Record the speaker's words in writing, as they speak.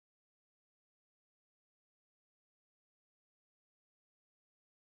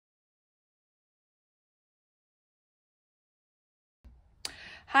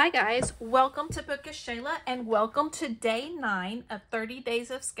Hi guys, welcome to Bookish Shayla and welcome to day 9 of 30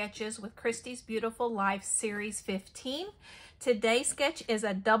 Days of Sketches with Christy's Beautiful Life Series 15. Today's sketch is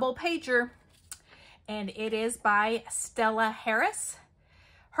a double pager and it is by Stella Harris.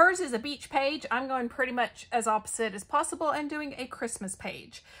 Hers is a beach page. I'm going pretty much as opposite as possible and doing a Christmas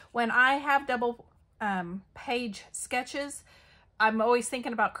page. When I have double page sketches, I'm always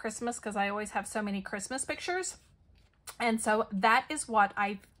thinking about Christmas because I always have so many Christmas pictures. And so that is what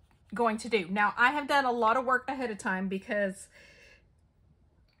I'm going to do. Now, I have done a lot of work ahead of time because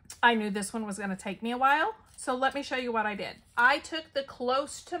I knew this one was going to take me a while. So let me show you what I did. I took the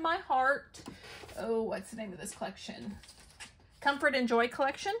Close to My Heart, oh, what's the name of this collection? Comfort and Joy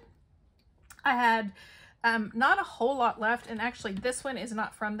collection. I had not a whole lot left, and actually this one is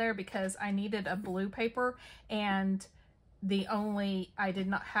not from there because I needed a blue paper, and I did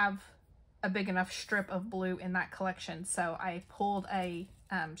not have a big enough strip of blue in that collection, so I pulled a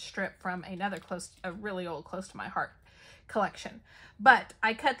strip from a really old Close to My Heart collection. But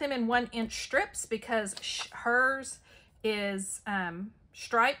I cut them in 1-inch strips because hers is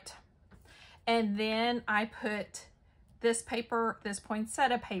striped, and then I put this paper, this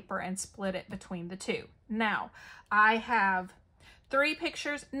poinsettia paper, and split it between the two. Now I have 3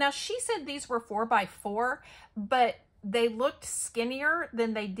 pictures. Now she said these were 4x4, but they looked skinnier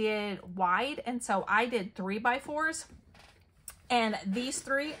than they did wide, and so I did 3x4s, and these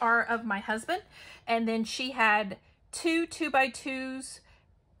 3 are of my husband, and then she had 2 2x2s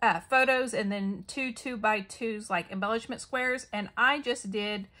photos, and then 2 2x2s like embellishment squares, and I just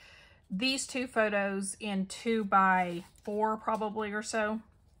did these 2 photos in 2x4 probably, or so,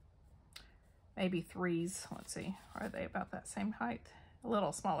 maybe 3s. Let's see, are they about that same height? A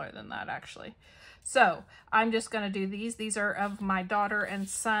little smaller than that actually. So I'm just going to do these. These are of my daughter and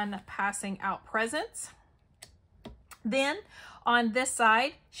son passing out presents. Then on this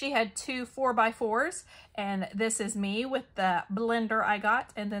side, she had 2 4x4s, and this is me with the blender I got.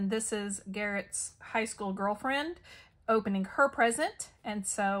 And then this is Garrett's high school girlfriend opening her present. And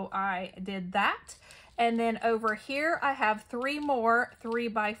so I did that. And then over here, I have 3 more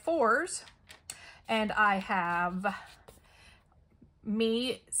 3x4s, and I have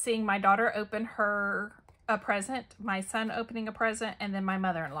me seeing my daughter open a present, my son opening a present, and then my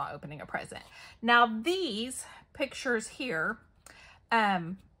mother-in-law opening a present. Now these pictures here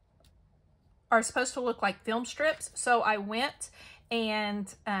are supposed to look like film strips, so I went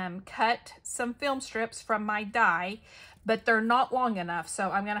and cut some film strips from my die, but they're not long enough, so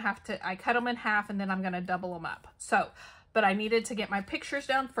I'm gonna have to, I cut them in half and then I'm gonna double them up. But I needed to get my pictures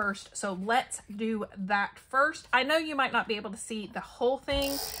down first, so let's do that first. I know you might not be able to see the whole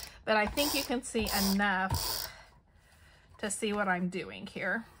thing, but I think you can see enough to see what I'm doing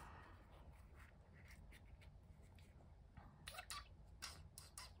here.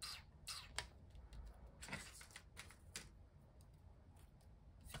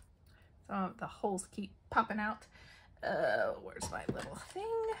 Some of the holes keep popping out. Where's my little thing?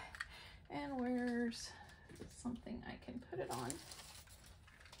 And where's something I can put it on?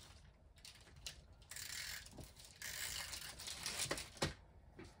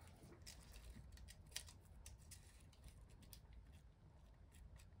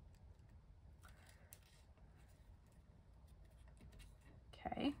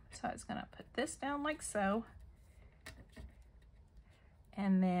 Okay, so I was gonna put this down like so,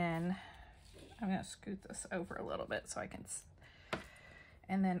 and then I'm gonna scoot this over a little bit so I can,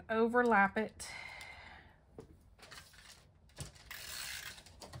 and then overlap it.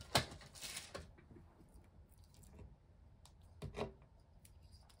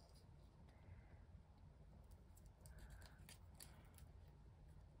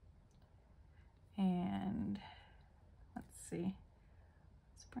 And let's see,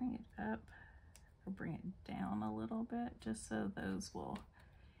 let's bring it up or bring it down a little bit just so those will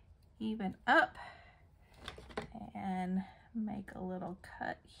even up, and make a little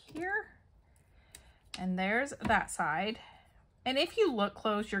cut here. And there's that side. And if you look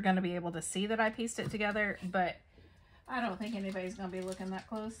close, you're going to be able to see that I pieced it together, but I don't think anybody's going to be looking that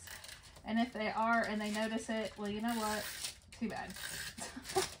close. And if they are and they notice it, well, you know what? Too bad.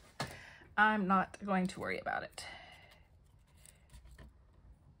 I'm not going to worry about it.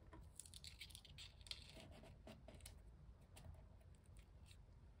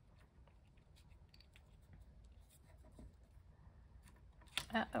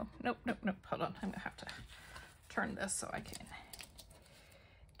 Uh-oh, nope, hold on. I'm gonna have to turn this so I can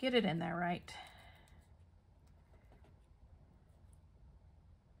get it in there right.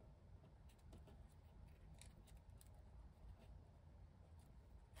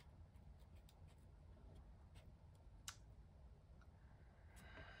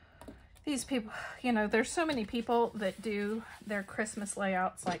 these people, you know, there's so many people that do their Christmas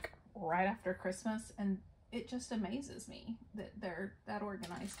layouts like right after Christmas, and it just amazes me that they're that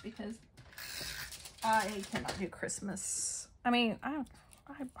organized, because I cannot do Christmas. I mean, I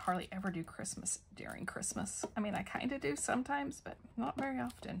hardly ever do Christmas during Christmas. I mean, I kind of do sometimes, but not very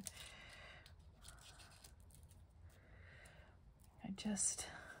often.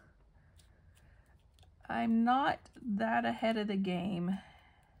 I'm not that ahead of the game,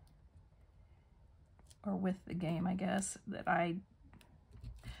 or with the game, I guess, that I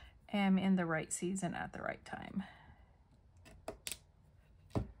am in the right season at the right time.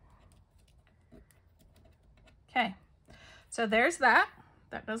 Okay, so there's that.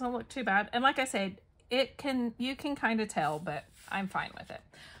 That doesn't look too bad. And like I said, you can kind of tell, but I'm fine with it.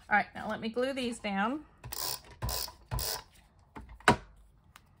 All right, now let me glue these down.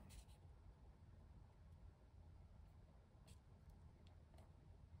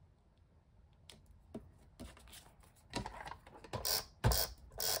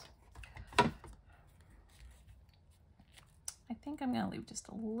 I think I'm going to leave just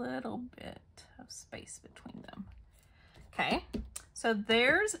a little bit of space between them. Okay, so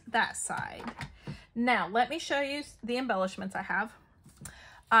there's that side. Now, let me show you the embellishments I have.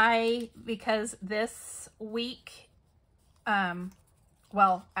 Because this week,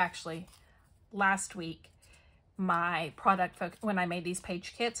 well, actually, last week, my product focus, when I made these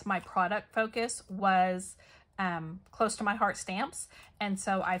page kits, my product focus was close to my heart stamps. And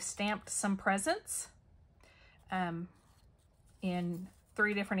so I've stamped some presents in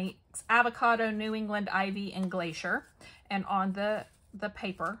 3 different inks: Avocado, New England, Ivy, and Glacier. And on the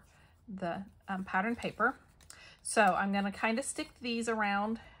paper, the pattern paper. So I'm going to kind of stick these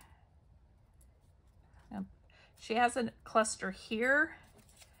around. She has a cluster here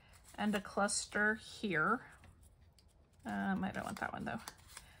and a cluster here. I don't want that one though.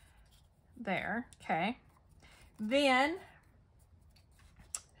 There, okay. Then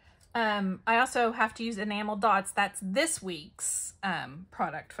I also have to use enamel dots. That's this week's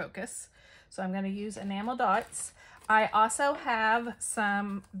product focus. So I'm going to use enamel dots. I also have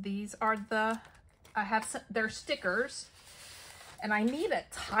some, they're stickers, and I need a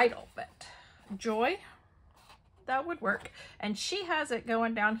title, but Joy, that would work. And she has it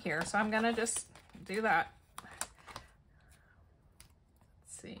going down here, so I'm going to just do that. Let's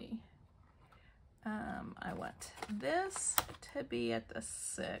see. I want this to be at the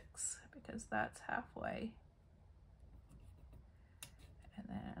 6 because that's halfway. And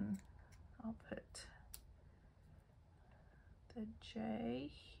then I'll put the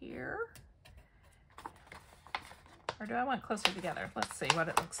J here. Or do I want closer together? Let's see what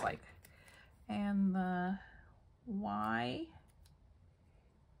it looks like. And the Y.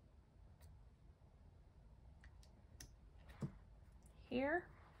 Here.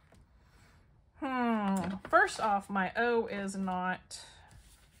 First off, my O is not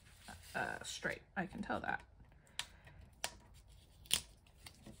straight. I can tell that.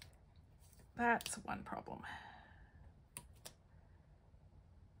 That's one problem.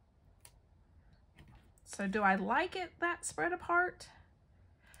 So do I like it that spread apart?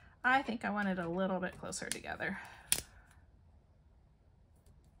 I think I want it a little bit closer together.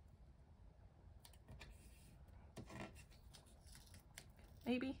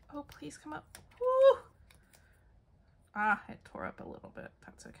 Maybe. Oh, please come up. Woo! Ah, it tore up a little bit.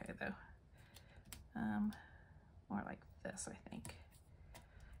 That's okay though. More like this, I think.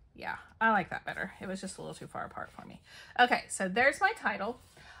 Yeah, I like that better. It was just a little too far apart for me. Okay, so there's my title.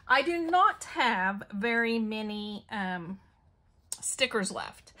 I do not have very many stickers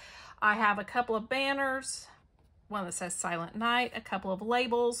left. I have a couple of banners, one that says Silent Night, a couple of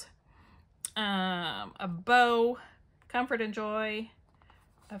labels, a bow, Comfort and Joy,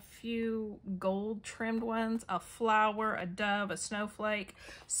 a few gold trimmed ones, a flower, a dove, a snowflake.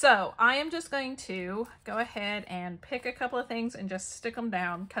 So I am just going to go ahead and pick a couple of things and just stick them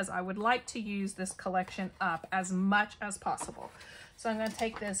down because I would like to use this collection up as much as possible. So I'm going to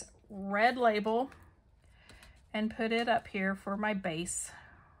take this red label and put it up here for my base.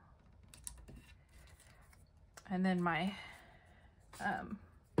 And then my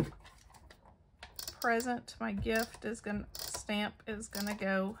present, my gift stamp is gonna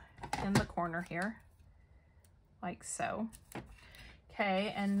go in the corner here, like so.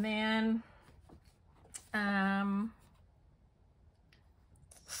 Okay, and then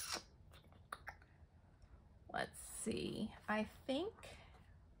let's see, I think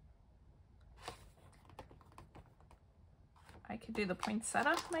I could do the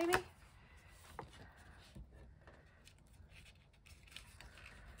poinsettia maybe.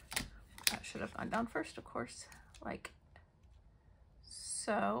 That should have gone down first, of course, like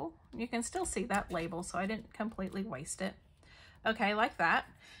so. You can still see that label, so I didn't completely waste it. Okay, like that.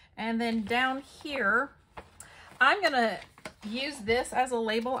 And then down here, I'm gonna use this as a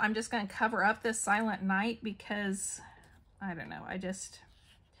label. I'm just gonna cover up this Silent Night because, I don't know, I just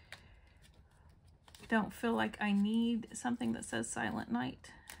don't feel like I need something that says Silent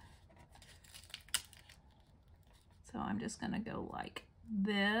Night. So I'm just gonna go like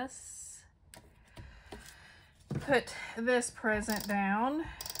this. Put this present down.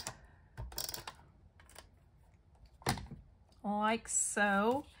 Like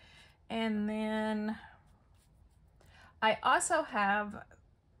so. And then I also have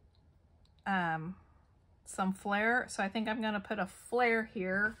some flare, so I think I'm going to put a flare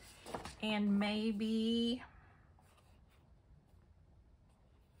here, and maybe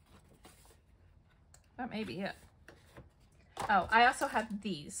that may be it. Oh, I also have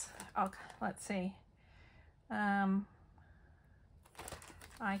these. Let's see. I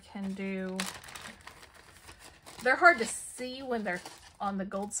can do, they're hard to see when they're on the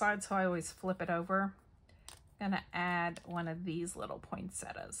gold side, so I always flip it over. I'm gonna add one of these little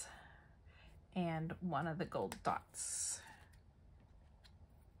poinsettias and one of the gold dots.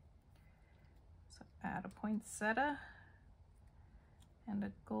 So add a poinsettia and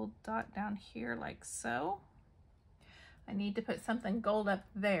a gold dot down here like so. I need to put something gold up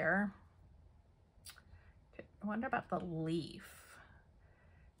there. I wonder about the leaf.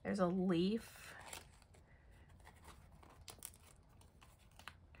 There's a leaf.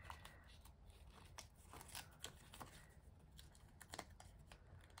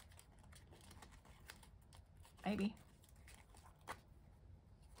 Maybe.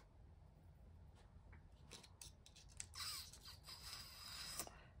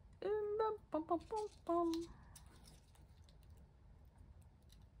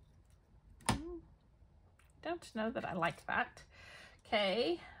 Don't know that I like that.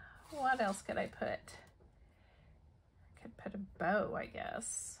 Okay, what else could I put? I could put a bow, I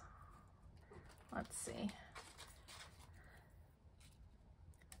guess. Let's see.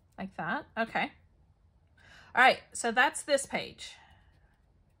 Like that, okay. All right, so that's this page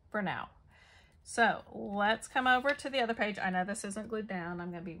for now. So let's come over to the other page. I know this isn't glued down.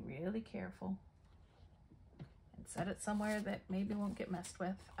 I'm gonna be really careful and set it somewhere that maybe won't get messed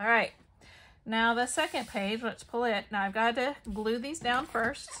with. All right, now the second page, let's pull it. Now I've got to glue these down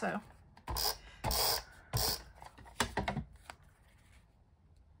first, so.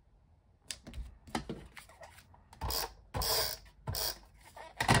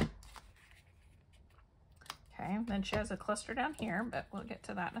 Okay, then she has a cluster down here, but we'll get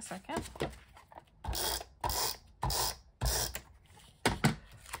to that in a second.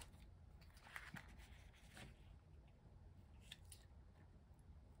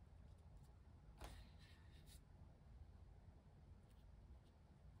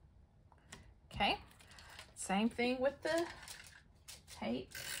 Okay, same thing with the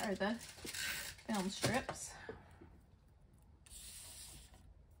tape or the film strips.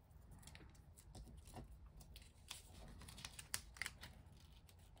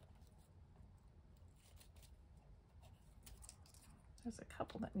 There's a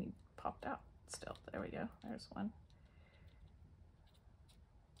couple that need popped out still. There we go. There's one.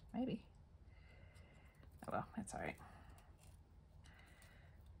 Maybe. Oh well, that's all right.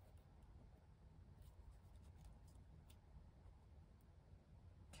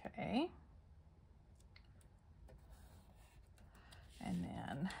 Okay. And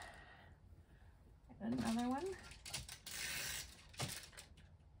then another one.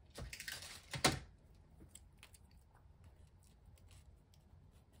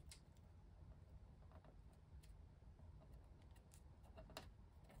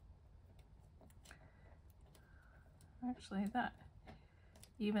 Actually, that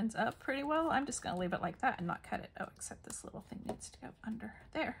evens up pretty well. I'm just going to leave it like that and not cut it. Oh, except this little thing needs to go under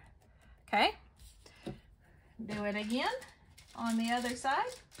there. Okay. Do it again on the other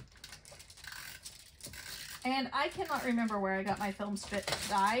side. And I cannot remember where I got my film strip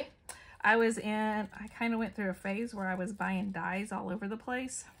dye. I kind of went through a phase where I was buying dyes all over the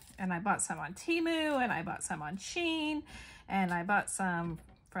place. And I bought some on Temu, and I bought some on Shein, and I bought some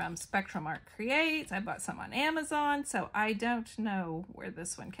from Spectrum Art Creates. I bought some on Amazon, so I don't know where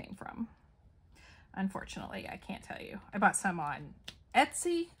this one came from. Unfortunately, I can't tell you. I bought some on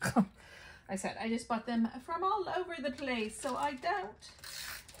Etsy. I said I just bought them from all over the place, so I don't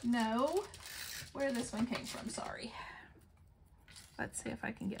know where this one came from. Sorry. Let's see if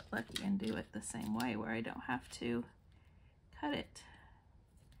I can get lucky and do it the same way where I don't have to cut it.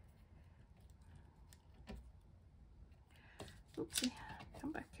 Oopsie.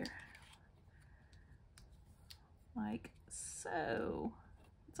 Come back here. Like so.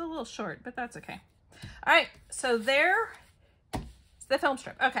 a little short, but that's okay. All right, so there's the film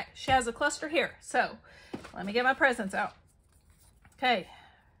strip. Okay, she has a cluster here. So let me get my presents out. Okay,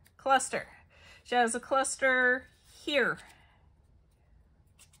 cluster. She has a cluster here.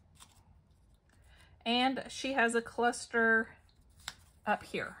 And she has a cluster up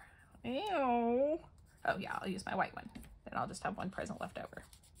here. Ew. Oh yeah, I'll use my white one. Then I'll just have one present left over.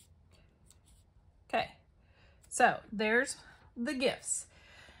 Okay, so there's the gifts.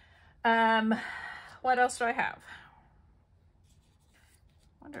 What else do I have?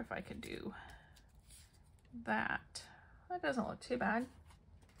 Wonder if I could do that. That doesn't look too bad.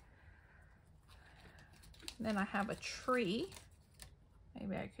 Then I have a tree.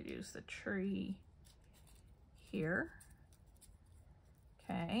 Maybe I could use the tree here.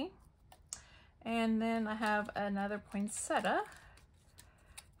 Okay. And then I have another poinsettia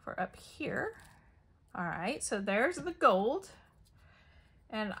for up here. All right, so there's the gold.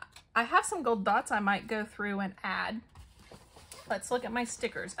 And I have some gold dots I might go through and add. Let's look at my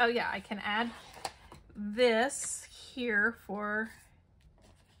stickers. Oh yeah, I can add this here for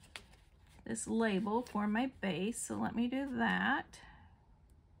this label for my base. So let me do that.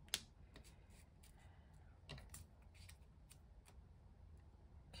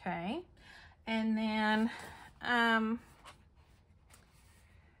 Okay, and then I'm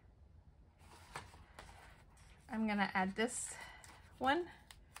gonna add this one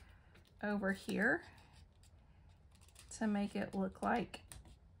over here to make it look like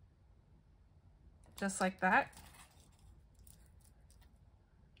just like that.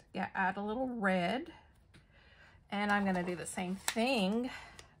 Yeah, add a little red. And I'm gonna do the same thing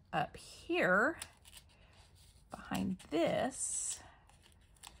up here behind this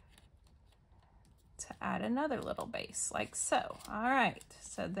to add another little base like so. All right,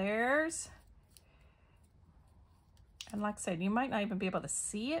 so there's, and like I said, you might not even be able to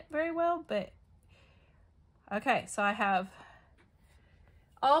see it very well, but okay, so I have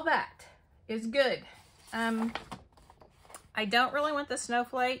all that is good. I don't really want the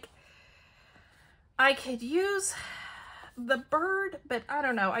snowflake. I could use the bird, but I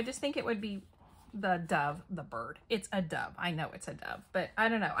don't know. I just think it would be the dove, the bird. It's a dove. I know it's a dove, but I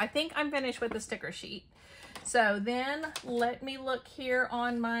don't know. I think I'm finished with the sticker sheet. So then let me look here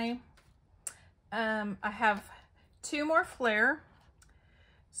on my, I have 2 more flare.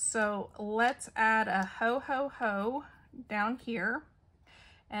 So let's add a ho ho ho down here,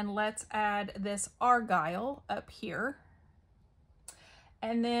 and let's add this argyle up here.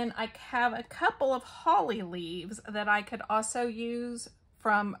 And then I have a couple of holly leaves that I could also use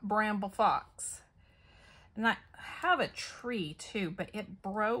from Bramble Fox. And I have a tree too, but it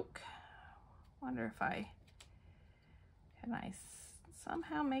broke. Wonder if can I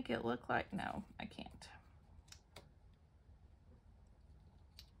somehow make it look like, no, I can't.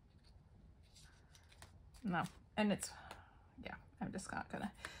 No, and it's, yeah, I'm just not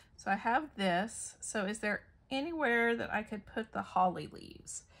gonna. So I have this. So is there anywhere that I could put the holly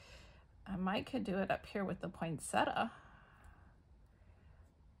leaves? I might could do it up here with the poinsettia.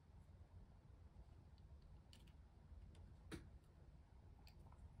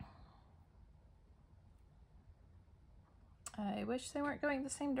 I wish they weren't going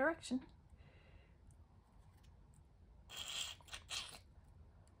the same direction.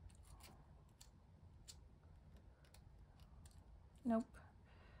 Nope.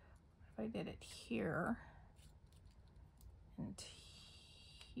 If I did it here and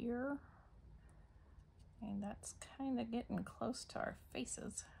here, and that's kind of getting close to our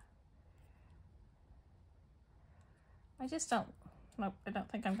faces. I just don't, nope, I don't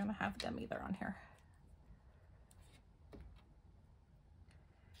think I'm gonna have them either on here.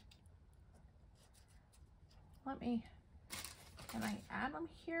 Let me, can I add them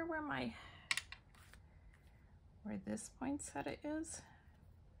here where this poinsettia is?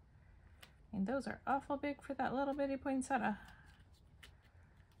 And those are awful big for that little bitty poinsettia.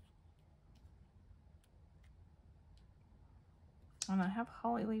 And I have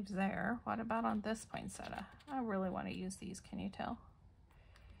holly leaves there. What about on this poinsettia? I really want to use these, can you tell?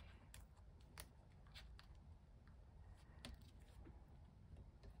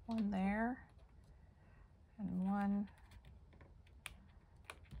 One there, and one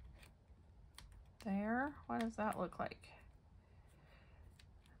there. What does that look like?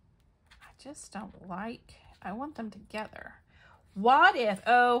 I just don't like, I want them together. What if,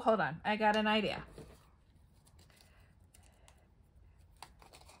 oh, hold on, I got an idea.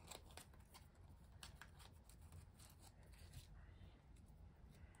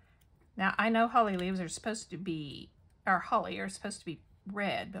 Now, I know holly leaves are supposed to be, or holly are supposed to be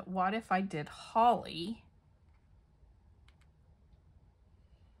red, but what if I did holly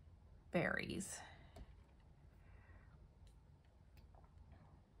berries.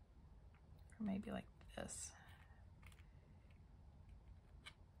 Or maybe like this.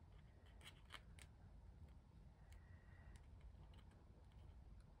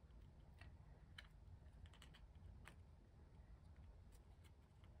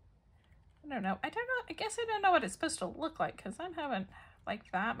 I don't know. I don't know. I guess I don't know what it's supposed to look like because I'm having like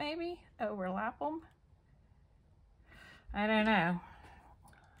that maybe overlap them. I don't know.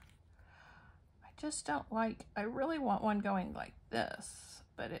 I just don't like, I really want one going like this,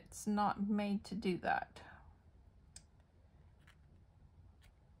 but it's not made to do that.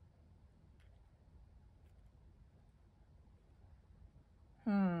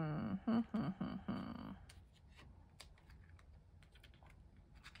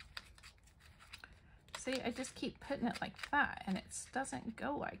 See, I just keep putting it like that and it doesn't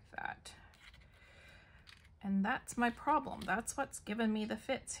go like that. And that's my problem. That's what's giving me the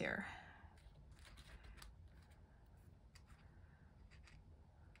fits here.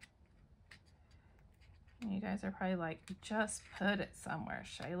 And you guys are probably like, just put it somewhere,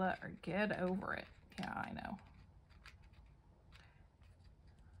 Shayla, or get over it. Yeah, I know.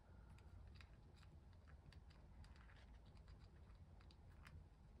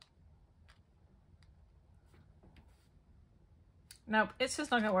 Nope, it's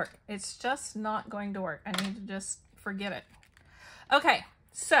just not gonna work. It's just not going to work. I need to just forget it. Okay,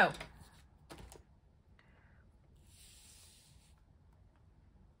 so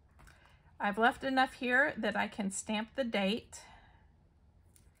I've left enough here that I can stamp the date.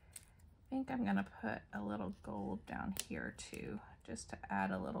 I think I'm gonna put a little gold down here too, just to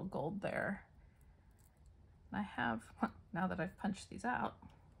add a little gold there. And I have, now that I've punched these out,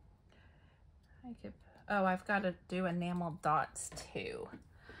 I could, oh, I've got to do enamel dots too.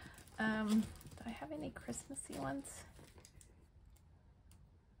 Do I have any Christmassy ones?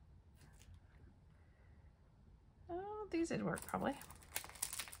 Oh, these would work probably.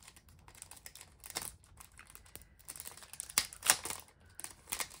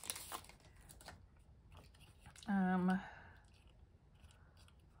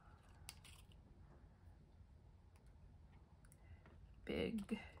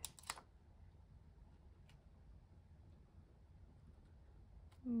 Big,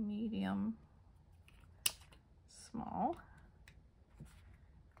 medium, small.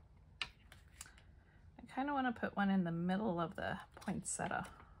 I kind of want to put one in the middle of the poinsettia,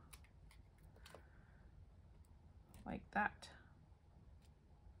 like that.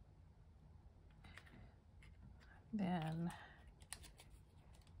 Then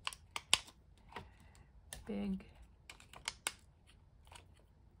big,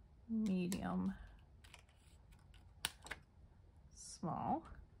 medium, small.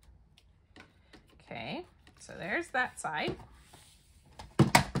 Okay, so there's that side.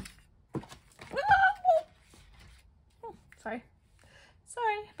 Oh, sorry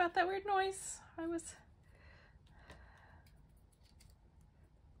about that weird noise.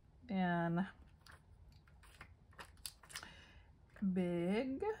 Then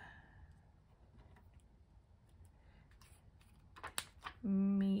big,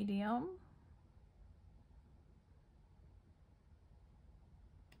 medium,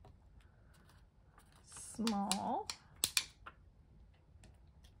 small,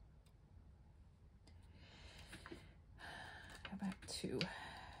 go back to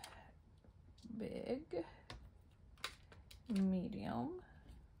big, medium,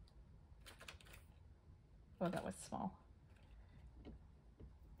 oh, that was small,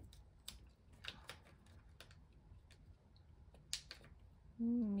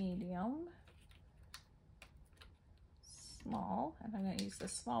 medium, small, and I'm going to use the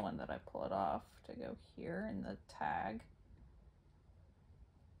small one that I pull it off to go here in the tag.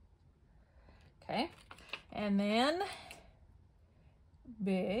 Okay, and then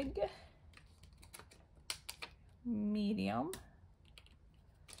big, medium,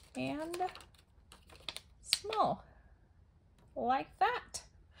 and small, like that.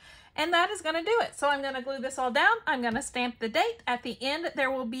 And that is going to do it. So I'm going to glue this all down. I'm going to stamp the date. At the end,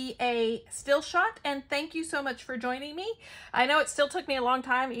 there will be a still shot. And thank you so much for joining me. I know it still took me a long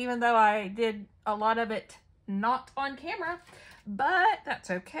time, even though I did a lot of it not on camera, but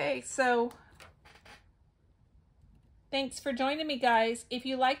that's okay. So thanks for joining me, guys. If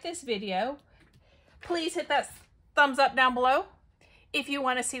you like this video, please hit that thumbs up down below. If you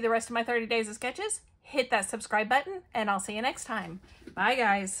want to see the rest of my 30 days of sketches, hit that subscribe button, and I'll see you next time. Bye,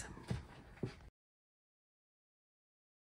 guys.